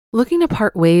Looking to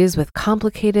part ways with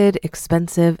complicated,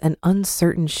 expensive, and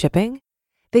uncertain shipping?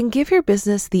 Then give your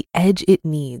business the edge it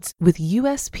needs with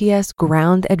USPS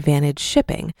Ground Advantage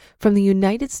shipping from the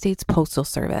United States Postal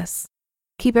Service.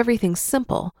 Keep everything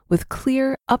simple with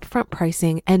clear, upfront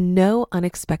pricing and no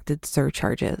unexpected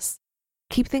surcharges.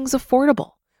 Keep things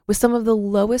affordable with some of the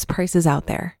lowest prices out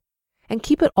there. And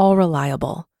keep it all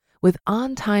reliable with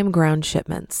on-time ground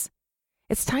shipments.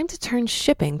 It's time to turn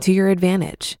shipping to your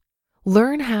advantage.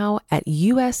 Learn how at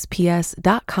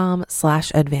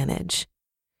USPS.com/advantage.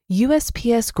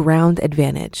 USPS Ground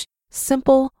Advantage.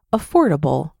 Simple,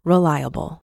 affordable,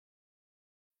 reliable.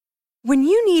 When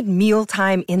you need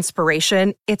mealtime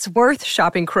inspiration, it's worth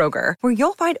shopping Kroger, where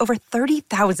you'll find over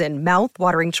 30,000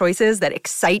 mouth-watering choices that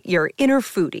excite your inner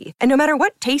foodie. And no matter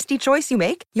what tasty choice you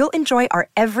make, you'll enjoy our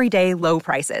everyday low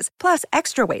prices, plus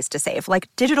extra ways to save, like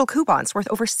digital coupons worth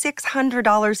over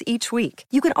 $600 each week.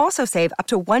 You can also save up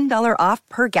to $1 off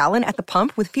per gallon at the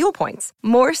pump with fuel points.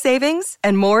 More savings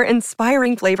and more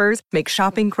inspiring flavors make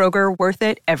shopping Kroger worth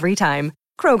it every time.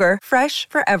 Kroger, fresh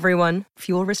for everyone.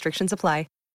 Fuel restrictions apply.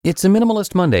 It's a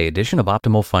Minimalist Monday edition of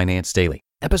Optimal Finance Daily,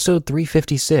 episode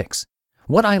 356.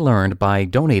 What I Learned by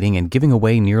Donating and Giving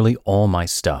Away Nearly All My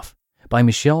Stuff, by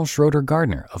Michelle Schroeder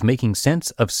Gardner of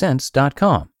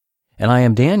MakingSenseOfCents.com. And I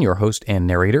am Dan, your host and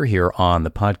narrator here on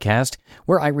the podcast,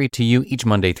 where I read to you each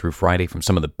Monday through Friday from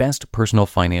some of the best personal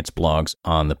finance blogs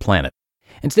on the planet.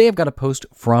 And today I've got a post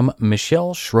from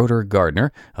Michelle Schroeder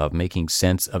Gardner of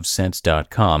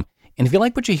MakingSenseOfCents.com. And if you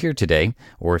like what you hear today,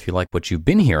 or if you like what you've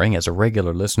been hearing as a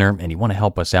regular listener and you want to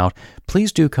help us out,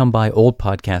 please do come by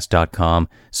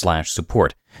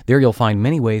oldpodcast.com/support. There you'll find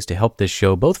many ways to help this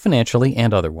show, both financially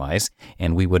and otherwise,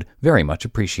 and we would very much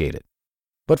appreciate it.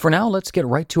 But for now, let's get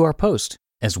right to our post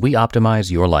as we optimize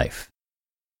your life.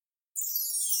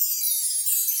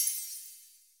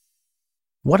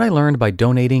 What I Learned by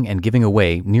Donating and Giving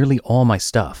Away Nearly All My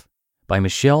Stuff, by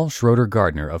Michelle Schroeder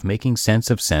Gardner of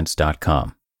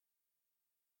MakingSenseOfCents.com.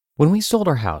 When we sold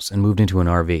our house and moved into an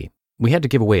RV, we had to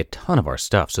give away a ton of our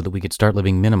stuff so that we could start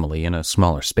living minimally in a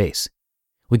smaller space.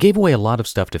 We gave away a lot of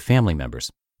stuff to family members,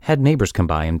 had neighbors come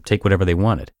by and take whatever they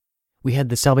wanted. We had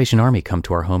the Salvation Army come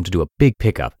to our home to do a big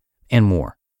pickup, and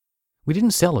more. We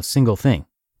didn't sell a single thing.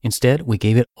 Instead, we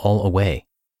gave it all away.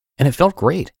 And it felt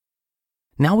great.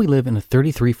 Now we live in a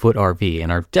 33-foot RV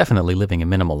and are definitely living a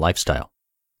minimal lifestyle.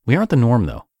 We aren't the norm,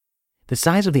 though. The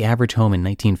size of the average home in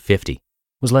 1950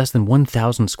 was less than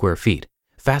 1,000 square feet.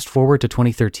 Fast forward to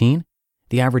 2013,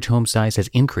 the average home size has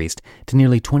increased to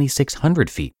nearly 2,600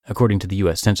 feet, according to the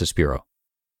U.S. Census Bureau.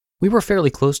 We were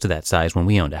fairly close to that size when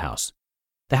we owned a house.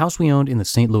 The house we owned in the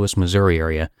St. Louis, Missouri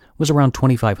area was around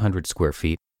 2,500 square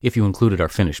feet, if you included our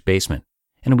finished basement,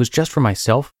 and it was just for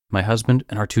myself, my husband,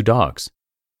 and our 2 dogs.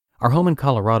 Our home in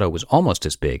Colorado was almost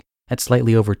as big, at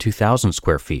slightly over 2,000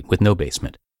 square feet with no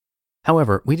basement.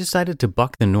 However, we decided to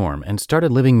buck the norm and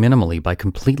started living minimally by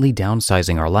completely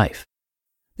downsizing our life.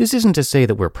 This isn't to say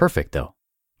that we're perfect, though.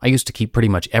 I used to keep pretty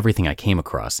much everything I came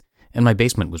across, and my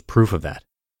basement was proof of that.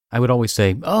 I would always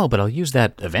say, "Oh, but I'll use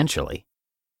that eventually."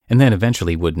 And then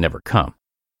eventually would never come.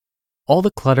 All the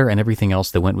clutter and everything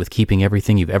else that went with keeping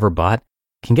everything you've ever bought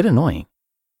can get annoying.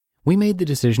 We made the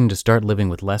decision to start living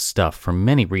with less stuff for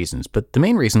many reasons, but the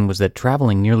main reason was that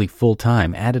traveling nearly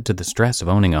full-time added to the stress of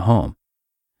owning a home.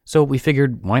 So we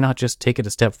figured, why not just take it a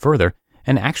step further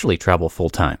and actually travel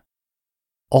full-time?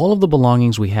 All of the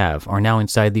belongings we have are now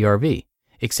inside the RV,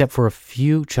 except for a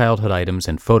few childhood items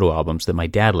and photo albums that my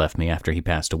dad left me after he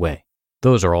passed away.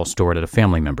 Those are all stored at a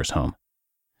family member's home.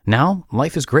 Now,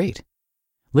 life is great.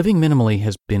 Living minimally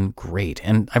has been great,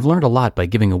 and I've learned a lot by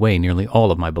giving away nearly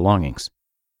all of my belongings.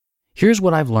 Here's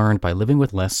what I've learned by living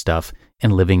with less stuff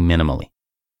and living minimally.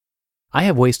 I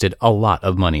have wasted a lot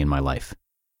of money in my life.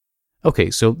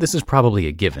 Okay, so this is probably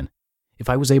a given. If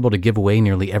I was able to give away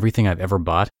nearly everything I've ever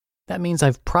bought, that means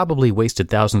I've probably wasted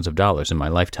thousands of dollars in my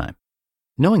lifetime.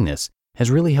 Knowing this has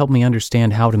really helped me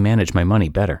understand how to manage my money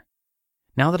better.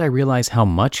 Now that I realize how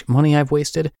much money I've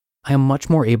wasted, I am much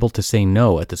more able to say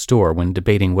no at the store when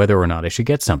debating whether or not I should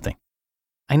get something.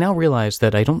 I now realize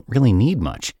that I don't really need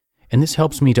much, and this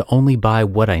helps me to only buy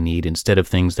what I need instead of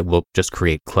things that will just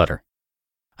create clutter.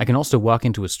 I can also walk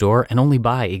into a store and only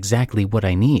buy exactly what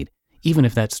I need, even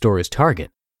if that store is Target.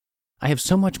 I have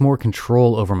so much more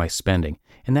control over my spending,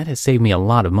 and that has saved me a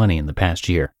lot of money in the past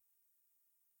year.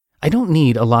 I don't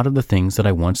need a lot of the things that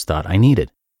I once thought I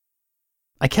needed.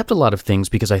 I kept a lot of things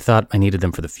because I thought I needed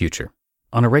them for the future.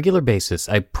 On a regular basis,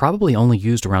 I probably only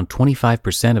used around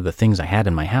 25% of the things I had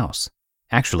in my house.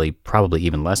 Actually, probably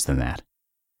even less than that.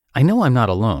 I know I'm not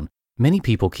alone. Many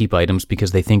people keep items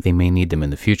because they think they may need them in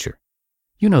the future.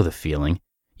 You know the feeling.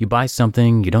 You buy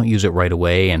something, you don't use it right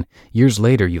away, and years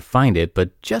later you find it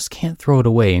but just can't throw it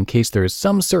away in case there is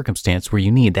some circumstance where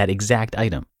you need that exact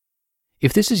item.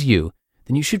 If this is you,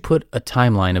 then you should put a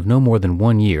timeline of no more than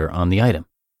 1 year on the item.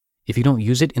 If you don't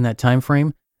use it in that time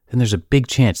frame, then there's a big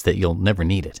chance that you'll never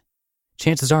need it.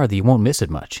 Chances are that you won't miss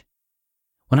it much.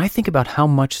 When I think about how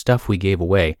much stuff we gave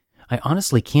away, I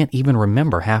honestly can't even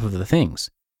remember half of the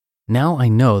things. Now I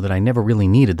know that I never really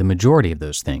needed the majority of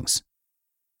those things.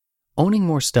 Owning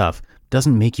more stuff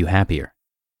doesn't make you happier.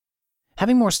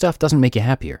 Having more stuff doesn't make you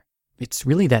happier. It's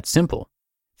really that simple.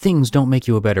 Things don't make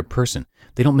you a better person.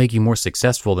 They don't make you more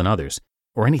successful than others,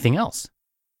 or anything else.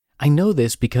 I know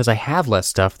this because I have less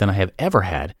stuff than I have ever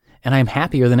had, and I am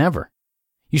happier than ever.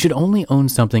 You should only own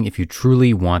something if you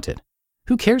truly want it.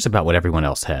 Who cares about what everyone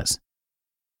else has?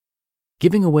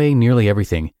 Giving away nearly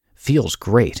everything feels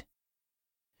great.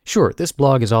 Sure, this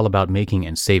blog is all about making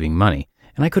and saving money,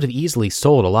 and I could have easily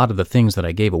sold a lot of the things that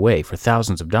I gave away for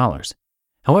thousands of dollars.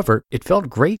 However, it felt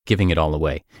great giving it all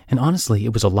away, and honestly,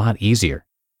 it was a lot easier.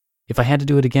 If I had to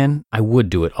do it again, I would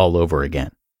do it all over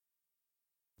again.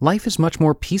 Life is much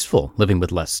more peaceful living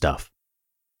with less stuff.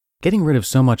 Getting rid of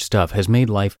so much stuff has made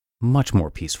life much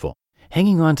more peaceful.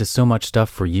 Hanging on to so much stuff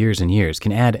for years and years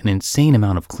can add an insane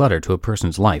amount of clutter to a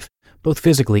person's life, both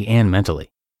physically and mentally.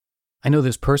 I know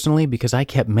this personally because I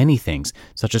kept many things,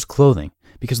 such as clothing,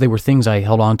 because they were things I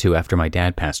held on to after my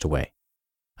dad passed away.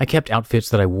 I kept outfits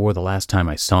that I wore the last time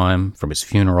I saw him, from his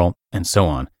funeral, and so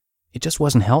on. It just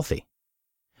wasn't healthy.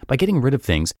 By getting rid of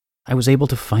things, I was able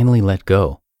to finally let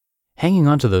go. Hanging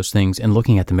on to those things and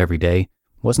looking at them every day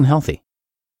wasn't healthy.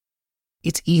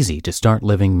 It's easy to start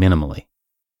living minimally.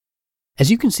 As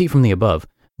you can see from the above,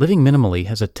 living minimally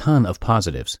has a ton of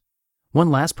positives. One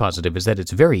last positive is that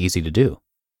it's very easy to do.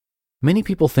 Many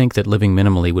people think that living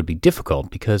minimally would be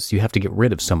difficult because you have to get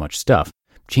rid of so much stuff,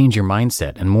 change your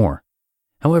mindset, and more.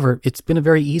 However, it's been a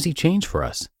very easy change for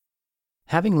us.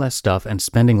 Having less stuff and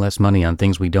spending less money on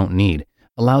things we don't need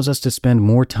allows us to spend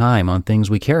more time on things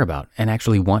we care about and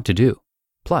actually want to do.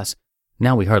 Plus,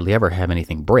 now we hardly ever have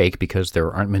anything break because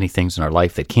there aren't many things in our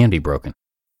life that can be broken.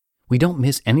 We don't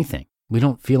miss anything. We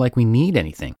don't feel like we need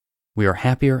anything. We are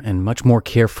happier and much more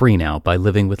carefree now by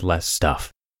living with less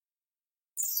stuff.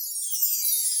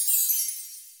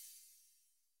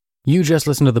 You just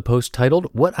listened to the post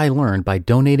titled, What I Learned by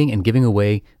Donating and Giving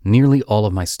Away Nearly All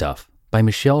of My Stuff by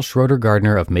Michelle Schroeder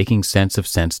Gardner of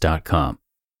MakingSenseOfCents.com.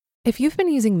 If you've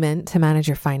been using Mint to manage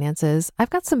your finances,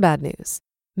 I've got some bad news.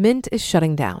 Mint is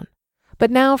shutting down. But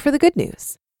now for the good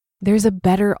news. There's a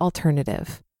better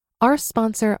alternative. Our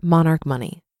sponsor, Monarch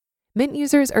Money. Mint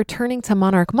users are turning to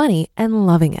Monarch Money and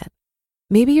loving it.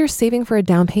 Maybe you're saving for a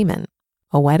down payment,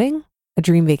 a wedding, a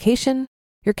dream vacation,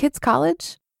 your kid's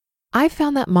college. I've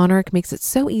found that Monarch makes it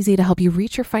so easy to help you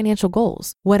reach your financial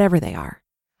goals, whatever they are.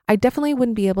 I definitely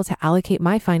wouldn't be able to allocate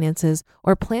my finances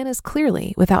or plan as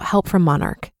clearly without help from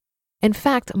Monarch. In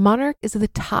fact, Monarch is the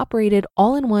top-rated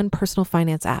all-in-one personal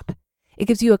finance app. It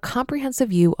gives you a comprehensive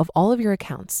view of all of your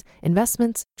accounts,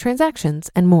 investments, transactions,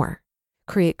 and more.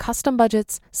 Create custom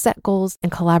budgets, set goals,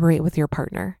 and collaborate with your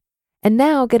partner. And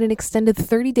now get an extended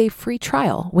 30-day free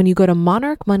trial when you go to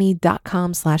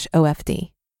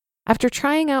monarchmoney.com/OFD. After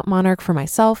trying out Monarch for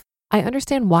myself, I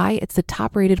understand why it's the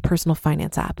top-rated personal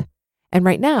finance app. And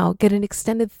right now, get an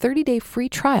extended 30-day free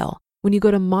trial when you go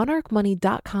to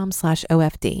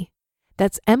monarchmoney.com/OFD.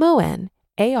 That's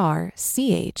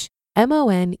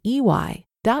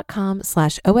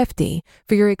monarchmoney.com/OFD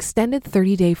for your extended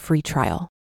 30-day free trial.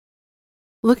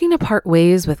 Looking to part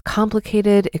ways with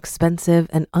complicated, expensive,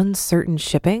 and uncertain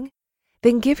shipping?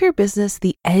 Then give your business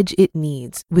the edge it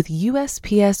needs with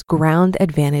USPS Ground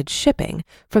Advantage shipping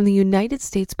from the United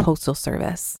States Postal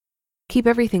Service. Keep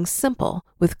everything simple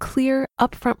with clear,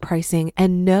 upfront pricing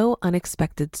and no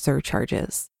unexpected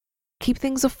surcharges. Keep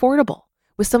things affordable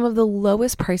with some of the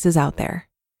lowest prices out there.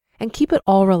 And keep it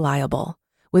all reliable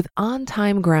with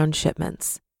on-time ground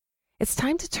shipments. It's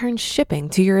time to turn shipping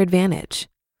to your advantage.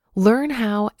 Learn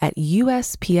how at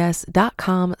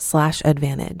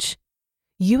USPS.com/advantage.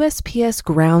 USPS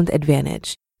Ground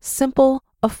Advantage. Simple,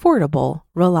 affordable,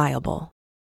 reliable.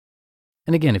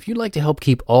 And again, if you'd like to help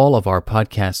keep all of our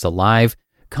podcasts alive,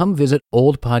 come visit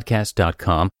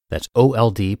oldpodcast.com, that's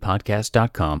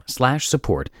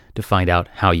oldpodcast.com/support to find out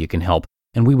how you can help,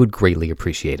 and we would greatly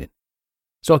appreciate it.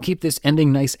 So I'll keep this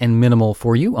ending nice and minimal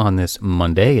for you on this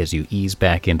Monday as you ease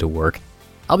back into work.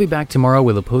 I'll be back tomorrow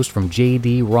with a post from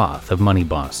J.D. Roth of Money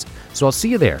Boss, so I'll see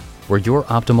you there where your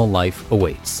optimal life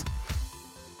awaits.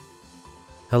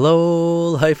 Hello,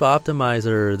 Life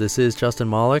Optimizer. This is Justin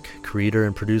Malik, creator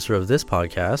and producer of this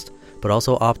podcast, but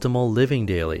also Optimal Living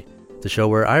Daily. the show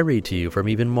where I read to you from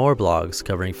even more blogs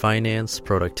covering finance,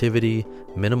 productivity,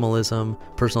 minimalism,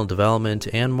 personal development,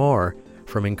 and more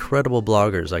from incredible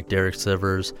bloggers like Derek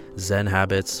Sivers, Zen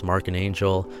Habits, Mark and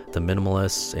Angel, The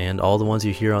Minimalists, and all the ones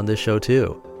you hear on this show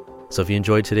too. So if you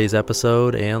enjoyed today's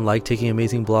episode and like taking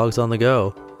amazing blogs on the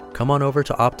go, come on over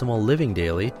to Optimal Living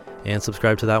Daily and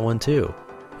subscribe to that one too.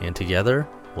 And together,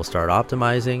 we'll start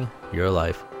optimizing your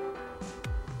life.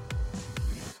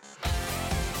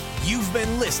 You've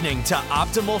been listening to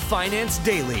Optimal Finance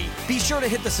Daily. Be sure to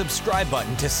hit the subscribe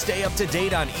button to stay up to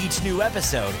date on each new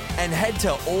episode and head to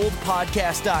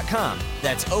oldpodcast.com.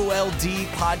 That's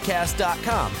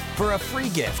OLDpodcast.com for a free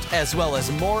gift as well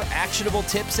as more actionable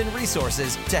tips and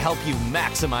resources to help you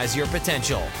maximize your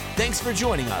potential. Thanks for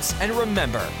joining us, and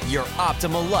remember, your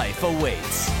optimal life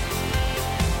awaits.